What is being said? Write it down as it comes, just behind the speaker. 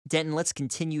Denton, let's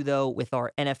continue, though, with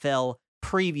our NFL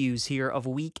previews here of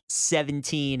Week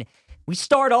 17. We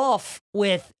start off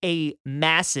with a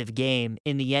massive game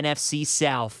in the NFC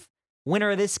South.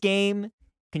 Winner of this game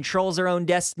controls their own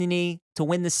destiny to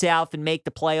win the South and make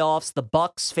the playoffs. The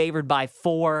Bucs favored by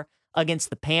 4 against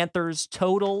the Panthers.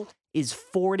 Total is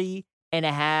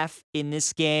 40.5 in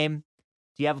this game.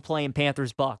 Do you have a play in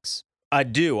Panthers-Bucs? I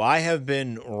do. I have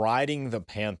been riding the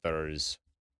Panthers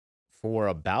for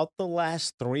about the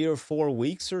last 3 or 4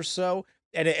 weeks or so.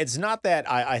 And it's not that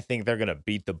I think they're going to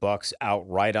beat the Bucs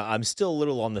outright. I'm still a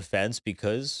little on the fence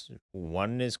because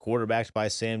one is quarterbacked by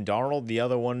Sam Darnold. The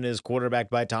other one is quarterbacked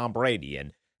by Tom Brady.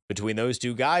 And between those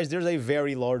two guys, there's a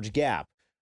very large gap.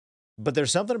 But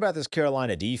there's something about this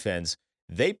Carolina defense.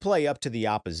 They play up to the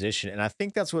opposition, and I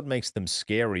think that's what makes them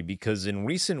scary because in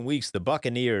recent weeks, the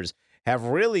Buccaneers have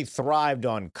really thrived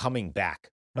on coming back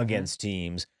against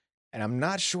teams. And I'm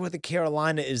not sure that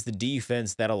Carolina is the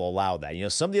defense that'll allow that. You know,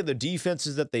 some of the other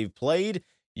defenses that they've played,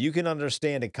 you can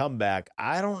understand a comeback.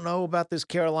 I don't know about this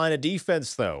Carolina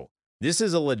defense, though. This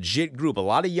is a legit group, a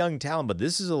lot of young talent, but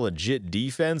this is a legit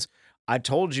defense. I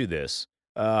told you this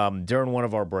during one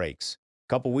of our breaks. A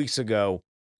couple weeks ago,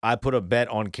 I put a bet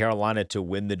on Carolina to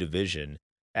win the division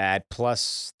at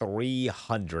plus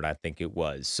 300, I think it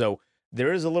was. So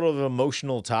there is a little of an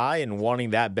emotional tie in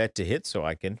wanting that bet to hit so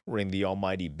I can ring the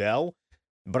almighty bell.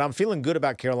 But I'm feeling good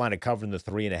about Carolina covering the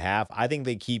 3.5. I think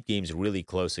they keep games really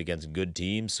close against good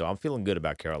teams, so I'm feeling good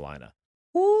about Carolina.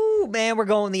 Ooh, man, we're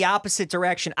going the opposite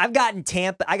direction. I got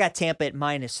Tampa at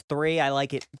 -3. I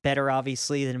like it better,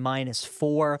 obviously, than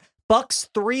 -4. Bucs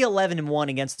 3-11-1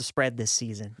 against the spread this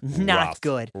season. Not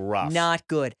good. Rough. Not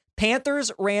good.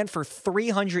 Panthers ran for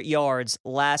 300 yards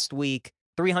last week.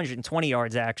 320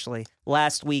 yards, actually,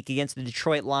 last week against the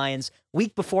Detroit Lions.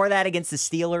 Week before that against the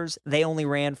Steelers, they only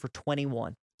ran for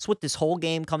 21. That's what this whole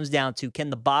game comes down to. Can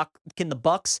the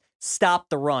Bucs stop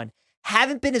the run?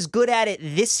 Haven't been as good at it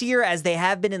this year as they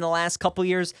have been in the last couple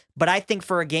years, but I think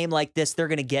for a game like this, they're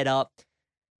going to get up.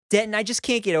 Denton, I just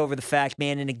can't get over the fact,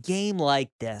 man, in a game like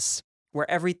this, where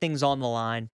everything's on the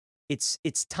line, it's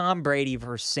Tom Brady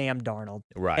versus Sam Darnold.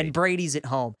 Right. And Brady's at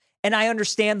home. And I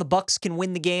understand the Bucs can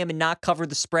win the game and not cover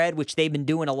the spread, which they've been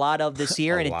doing a lot of this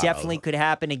year, and it definitely could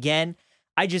happen again.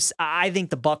 I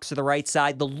think the Bucs are the right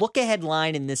side. The look-ahead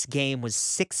line in this game was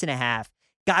 6.5,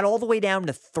 got all the way down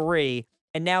to 3,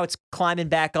 and now it's climbing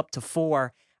back up to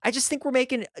 4. I just think we're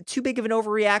making too big of an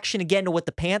overreaction again to what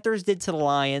the Panthers did to the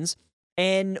Lions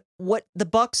and what the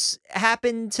Bucs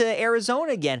happened to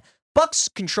Arizona again.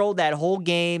 Bucs controlled that whole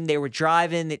game. They were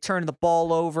driving, they turned the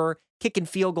ball over, kicking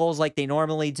field goals like they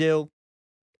normally do.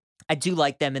 I do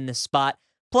like them in this spot.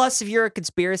 Plus, if you're a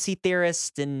conspiracy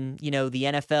theorist and, the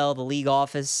NFL, the league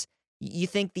office, you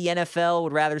think the NFL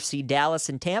would rather see Dallas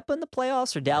and Tampa in the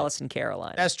playoffs or Dallas and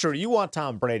Carolina? That's true. You want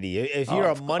Tom Brady. If you're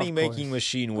a money-making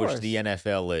machine, which the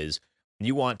NFL is,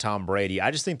 you want Tom Brady. I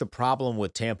just think the problem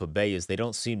with Tampa Bay is they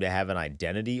don't seem to have an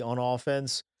identity on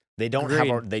offense. They don't have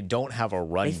a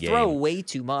run game. They throw way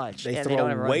too much. They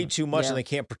throw way too much, and they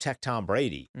can't protect Tom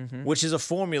Brady, which is a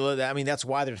formula that's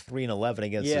why they're 3-11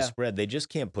 against the spread. They just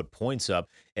can't put points up,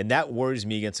 and that worries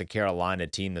me against a Carolina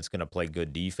team that's going to play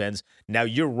good defense. Now,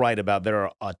 you're right about there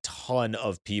are a ton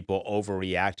of people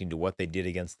overreacting to what they did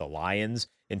against the Lions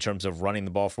in terms of running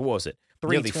the ball for, what was it?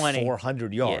 320. Nearly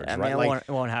 400 yards, right?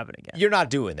 It won't happen again. You're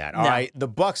not doing that, all right? The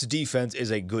Bucs defense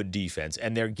is a good defense,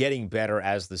 and they're getting better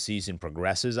as the season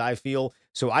progresses, I feel.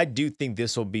 So I do think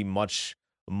this will be much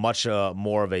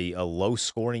more of a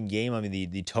low-scoring game. I mean,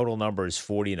 the total number is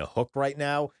 40 and a hook right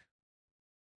now.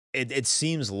 It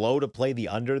seems low to play the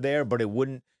under there, but it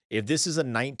wouldn't. If this is a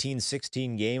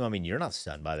 19-16 game, I mean, you're not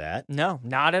stunned by that. No,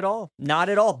 not at all. Not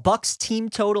at all. Bucs team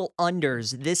total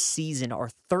unders this season are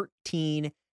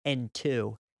 13-2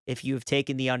 if you have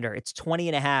taken the under. It's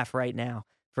 20.5 right now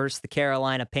versus the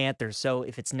Carolina Panthers. So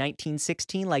if it's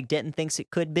 19-16 like Denton thinks it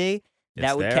could be,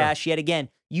 that would cash yet again.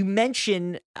 You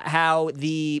mentioned how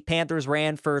the Panthers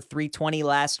ran for 320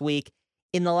 last week.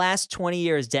 In the last 20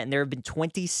 years, Denton, there have been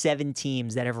 27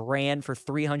 teams that have ran for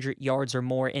 300 yards or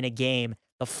more in a game.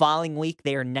 The following week,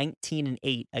 they are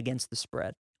 19-8 against the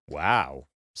spread. Wow.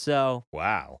 So,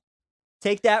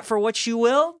 take that for what you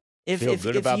will. If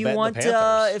you want,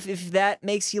 if that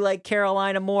makes you like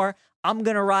Carolina more, I'm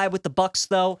gonna ride with the Bucs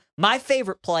though. My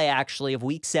favorite play actually of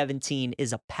Week 17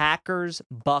 is a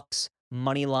Packers-Bucs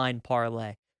moneyline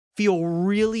parlay. Feel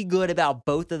really good about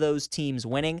both of those teams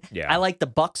winning. Yeah. I like the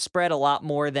Bucs spread a lot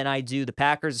more than I do the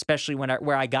Packers, especially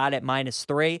where I got it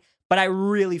 -3. But I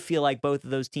really feel like both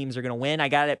of those teams are going to win. I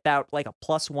got it about like a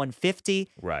plus 150.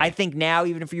 Right. I think now,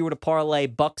 even if you were to parlay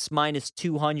Bucs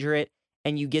 -200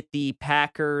 and you get the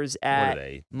Packers What are at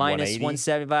they? minus 180?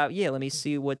 175. Yeah, let me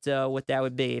see what that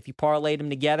would be. If you parlayed them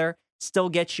together, still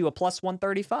gets you a plus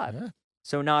 135. Yeah.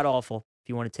 So not awful if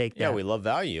you want to take that. Yeah, we love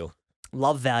value.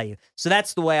 Love value. So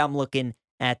that's the way I'm looking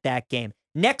at that game.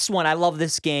 Next one, I love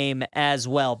this game as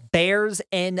well. Bears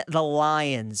and the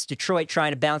Lions. Detroit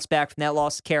trying to bounce back from that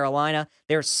loss to Carolina.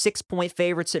 They're 6-point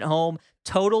favorites at home.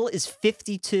 Total is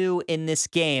 52 in this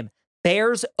game.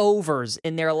 Bears overs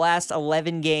in their last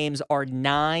 11 games are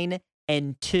 9-2,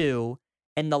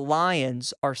 and the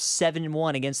Lions are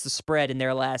 7-1 against the spread in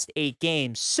their last 8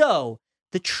 games. So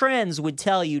the trends would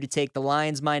tell you to take the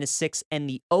Lions -6 and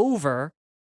the over.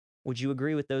 Would you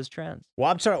agree with those trends?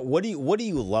 Well, I'm sorry. What do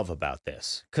you love about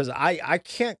this? Because I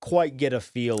can't quite get a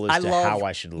feel as to how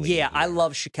I should lean. Yeah, I here.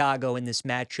 love Chicago in this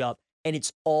matchup, and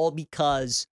it's all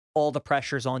because all the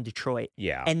pressure's on Detroit.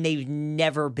 Yeah. And they've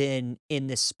never been in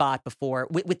this spot before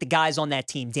with the guys on that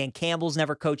team. Dan Campbell's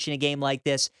never coached in a game like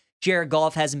this. Jared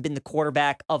Goff hasn't been the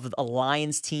quarterback of a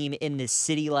Lions team in this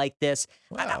city like this.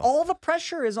 Wow. All the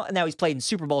pressure is on. Now he's played in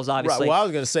Super Bowls, obviously. Right. Well, I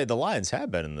was going to say the Lions have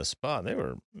been in this spot. They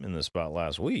were in this spot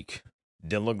last week.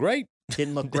 Didn't look great.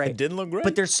 Didn't look great. Didn't look great.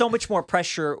 But there's so much more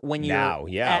pressure when you're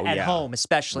at home,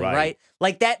 especially, right?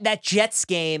 Like that Jets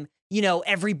game,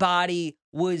 everybody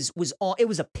was on. It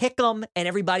was a pick 'em, and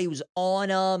everybody was on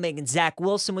them, and Zach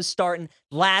Wilson was starting.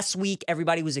 Last week,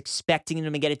 everybody was expecting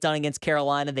them to get it done against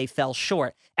Carolina. They fell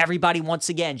short. Everybody, once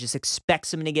again, just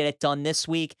expects them to get it done this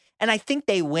week, and I think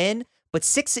they win. But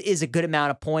 6 is a good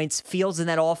amount of points. Fields and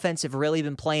that offense have really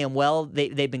been playing well.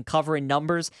 They've been covering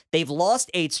numbers. They've lost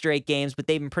 8 straight games, but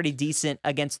they've been pretty decent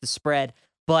against the spread.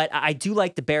 But I do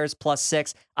like the Bears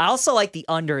 +6. I also like the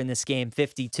under in this game,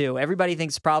 52. Everybody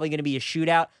thinks it's probably going to be a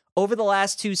shootout. Over the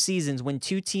last 2 seasons, when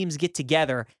 2 teams get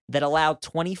together that allow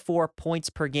 24 points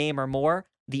per game or more,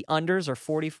 the unders are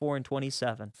 44 and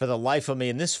 27. For the life of me,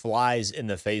 and this flies in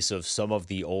the face of some of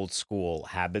the old school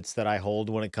habits that I hold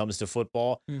when it comes to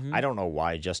football. Mm-hmm. I don't know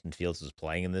why Justin Fields is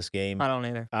playing in this game. I don't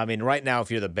either. I mean, right now,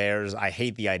 if you're the Bears, I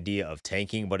hate the idea of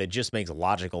tanking, but it just makes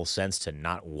logical sense to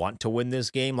not want to win this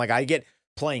game. Like, I get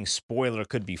playing spoiler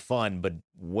could be fun, but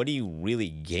what do you really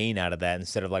gain out of that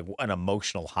instead of like an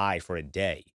emotional high for a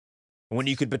day? When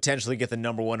you could potentially get the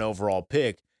number 1 overall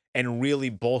pick and really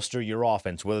bolster your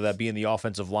offense, whether that be in the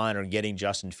offensive line or getting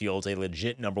Justin Fields a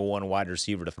legit number 1 wide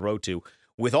receiver to throw to.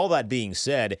 With all that being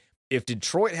said, if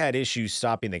Detroit had issues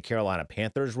stopping the Carolina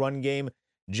Panthers run game,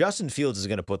 Justin Fields is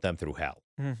going to put them through hell.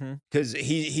 Because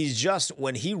he's just,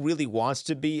 when he really wants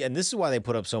to be, and this is why they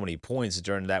put up so many points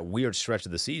during that weird stretch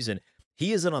of the season,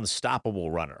 he is an unstoppable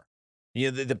runner.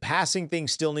 The passing thing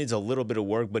still needs a little bit of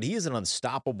work, but he is an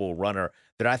unstoppable runner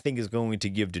that I think is going to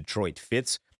give Detroit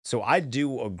fits. So I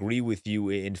do agree with you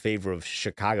in favor of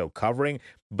Chicago covering,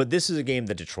 but this is a game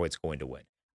that Detroit's going to win.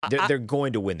 They're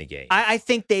going to win the game. I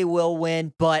think they will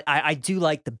win, but I do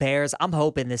like the Bears. I'm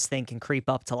hoping this thing can creep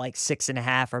up to like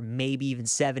 6.5 or maybe even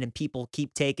 7, and people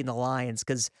keep taking the Lions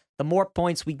because the more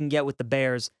points we can get with the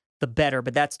Bears, the better.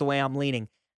 But that's the way I'm leaning.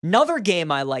 Another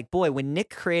game I like. Boy, when Nick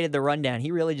created the rundown,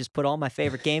 he really just put all my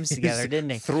favorite games together,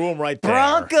 didn't he? Threw them right there.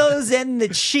 Broncos and the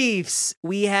Chiefs.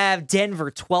 We have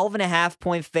Denver,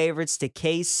 12.5-point favorites to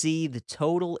KC. The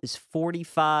total is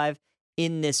 45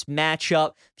 in this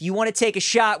matchup. If you want to take a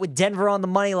shot with Denver on the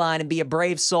money line and be a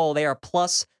brave soul, they are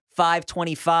plus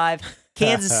 525.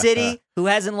 Kansas City, who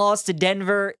hasn't lost to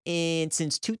Denver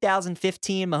since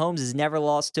 2015. Mahomes has never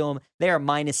lost to them. They are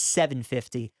minus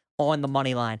 750 on the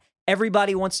money line.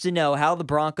 Everybody wants to know how the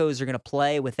Broncos are going to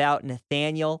play without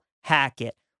Nathaniel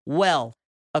Hackett. Well,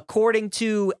 according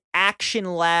to Action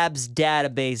Labs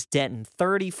database, Denton,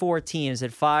 34 teams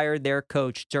had fired their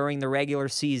coach during the regular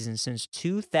season since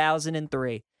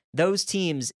 2003. Those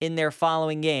teams in their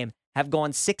following game have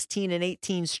gone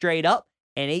 16-18 straight up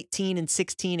and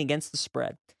 18-16 against the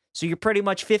spread. So you're pretty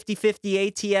much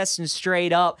 50-50 ATS and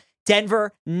straight up.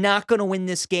 Denver, not going to win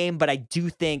this game, but I do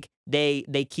think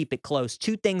they keep it close.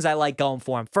 2 things I like going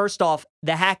for them. First off,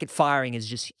 the Hackett firing is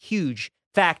just a huge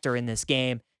factor in this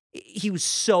game. He was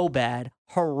so bad,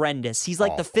 horrendous. He's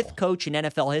like the 5th coach in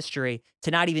NFL history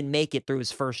to not even make it through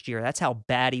his first year. That's how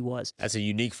bad he was. That's a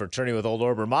unique fraternity with old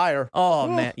Urban Meyer. Oh,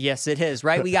 man. Yes, it is,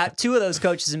 right? We got 2 of those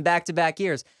coaches in back-to-back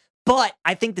years. But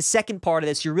I think the second part of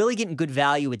this, you're really getting good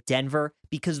value with Denver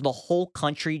because the whole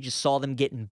country just saw them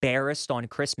get embarrassed on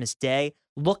Christmas Day.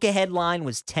 Look-ahead line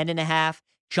was 10.5,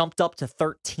 jumped up to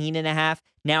 13.5.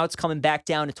 Now it's coming back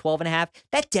down to 12.5.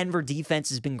 That Denver defense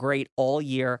has been great all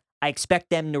year. I expect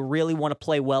them to really want to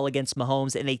play well against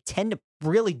Mahomes, and they tend to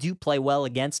really do play well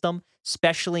against them,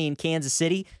 especially in Kansas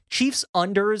City. Chiefs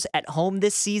unders at home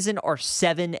this season are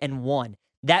 7-1.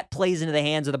 that plays into the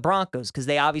hands of the Broncos because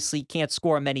they obviously can't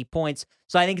score many points.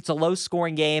 So I think it's a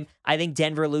low-scoring game. I think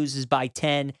Denver loses by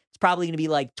 10. It's probably going to be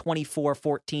like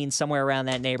 24-14, somewhere around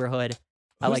that neighborhood.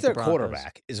 I Who's like their the Broncos.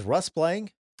 quarterback? Is Russ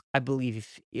playing? I believe.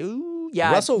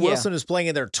 Russell Wilson is playing,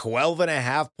 and they're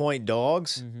 12.5-point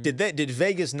dogs. Mm-hmm. Did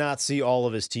Vegas not see all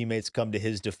of his teammates come to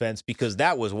his defense? Because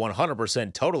that was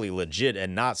 100% totally legit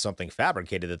and not something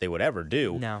fabricated that they would ever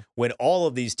do. No. When all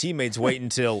of these teammates wait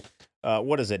until,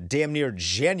 damn near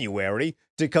January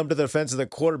to come to the defense of the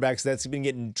quarterbacks that's been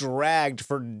getting dragged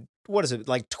for,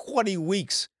 20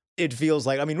 weeks. It feels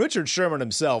like. I mean, Richard Sherman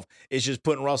himself is just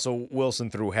putting Russell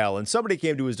Wilson through hell. And somebody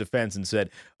came to his defense and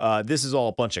said, this is all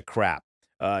a bunch of crap.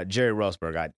 Jerry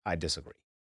Rosburg, I disagree.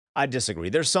 I disagree.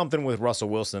 There's something with Russell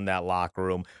Wilson in that locker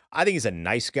room. I think he's a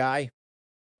nice guy.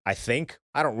 I think.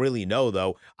 I don't really know,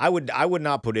 though. I would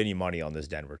not put any money on this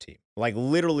Denver team. Like,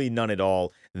 literally none at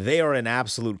all. They are an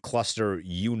absolute cluster,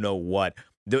 you know what.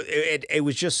 It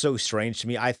was just so strange to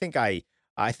me. I think I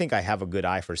have a good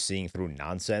eye for seeing through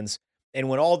nonsense. And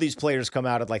when all these players come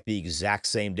out at like the exact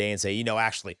same day and say,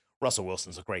 actually, Russell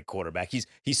Wilson's a great quarterback.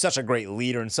 He's such a great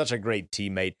leader and such a great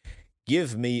teammate.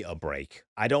 Give me a break.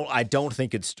 I don't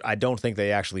think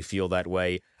they actually feel that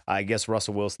way. I guess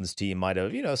Russell Wilson's team might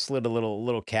have, slid a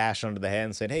little cash under the hand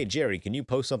and said, "Hey, Jerry, can you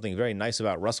post something very nice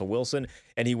about Russell Wilson?"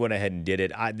 And he went ahead and did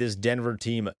it. This Denver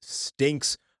team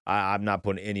stinks. I'm not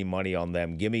putting any money on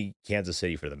them. Give me Kansas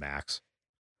City for the max.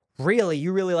 Really?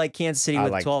 You really like Kansas City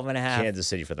with 12.5? Kansas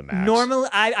City for the max. Normally,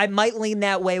 I might lean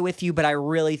that way with you, but I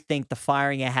really think the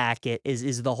firing of Hackett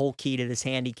is the whole key to this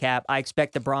handicap. I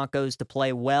expect the Broncos to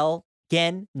play well.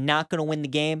 Again, not going to win the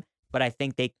game, but I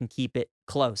think they can keep it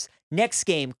close. Next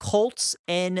game, Colts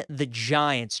and the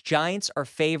Giants. Giants are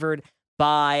favored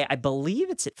by, I believe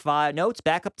it's at 5. No, it's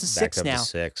back up to 6 now.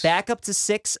 Back up to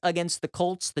 6 against the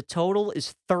Colts. The total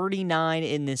is 39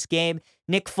 in this game.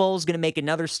 Nick Foles going to make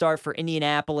another start for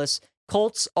Indianapolis.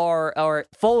 Colts or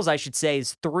Foles, I should say,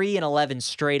 is 3-11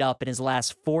 straight up in his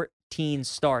last 14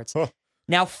 starts.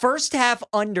 Now, first half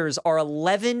unders are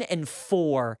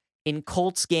 11-4 in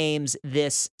Colts games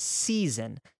this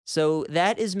season. So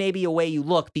that is maybe a way you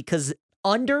look because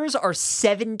unders are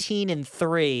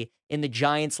 17-3 in the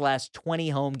Giants' last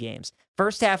 20 home games.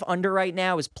 First half under right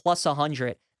now is plus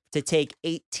 100 to take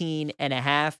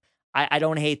 18.5. I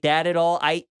don't hate that at all.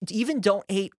 I even don't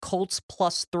hate Colts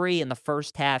plus 3 in the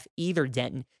first half either,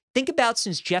 Denton. Think about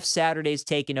since Jeff Saturday's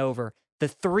taken over, the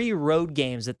 3 road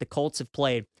games that the Colts have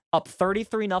played. Up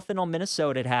 33-0 on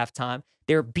Minnesota at halftime.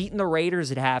 They're beating the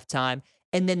Raiders at halftime.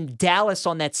 And then Dallas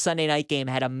on that Sunday night game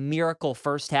had a miracle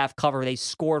first half cover. They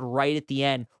scored right at the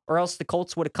end, or else the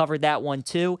Colts would have covered that one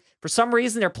too. For some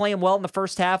reason, they're playing well in the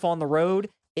first half on the road.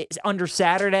 It's under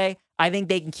Saturday. I think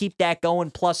they can keep that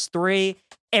going plus 3.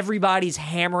 Everybody's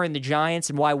hammering the Giants,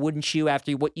 and why wouldn't you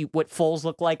after what Foles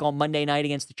looked like on Monday night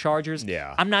against the Chargers?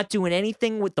 Yeah. I'm not doing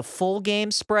anything with the full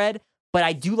game spread, but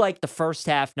I do like the first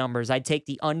half numbers. I'd take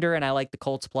the under, and I like the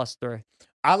Colts plus 3.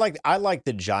 I like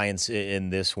the Giants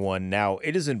in this one. Now,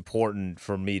 it is important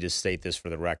for me to state this for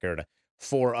the record.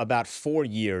 For about 4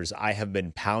 years, I have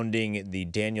been pounding the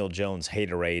Daniel Jones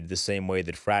haterade the same way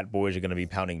that frat boys are going to be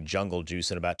pounding jungle juice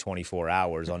in about 24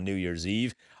 hours on New Year's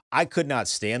Eve. I could not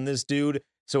stand this dude,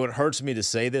 so it hurts me to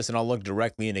say this, and I'll look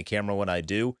directly in the camera when I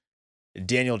do.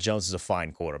 Daniel Jones is a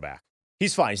fine quarterback.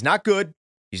 He's fine. He's not good.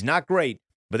 He's not great.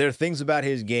 But there are things about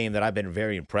his game that I've been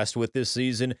very impressed with this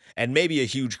season, and maybe a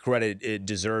huge credit it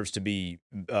deserves to be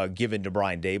given to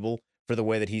Brian Daboll for the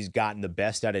way that he's gotten the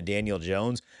best out of Daniel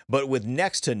Jones. But with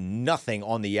next to nothing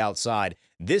on the outside,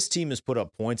 this team has put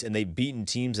up points, and they've beaten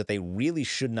teams that they really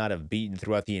should not have beaten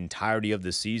throughout the entirety of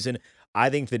the season. I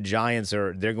think the Giants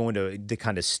they're going to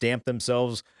kind of stamp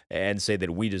themselves and say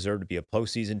that we deserve to be a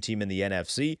postseason team in the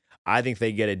NFC. I think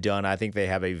they get it done. I think they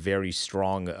have a very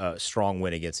strong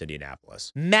win against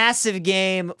Indianapolis. Massive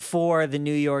game for the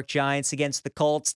New York Giants against the Colts.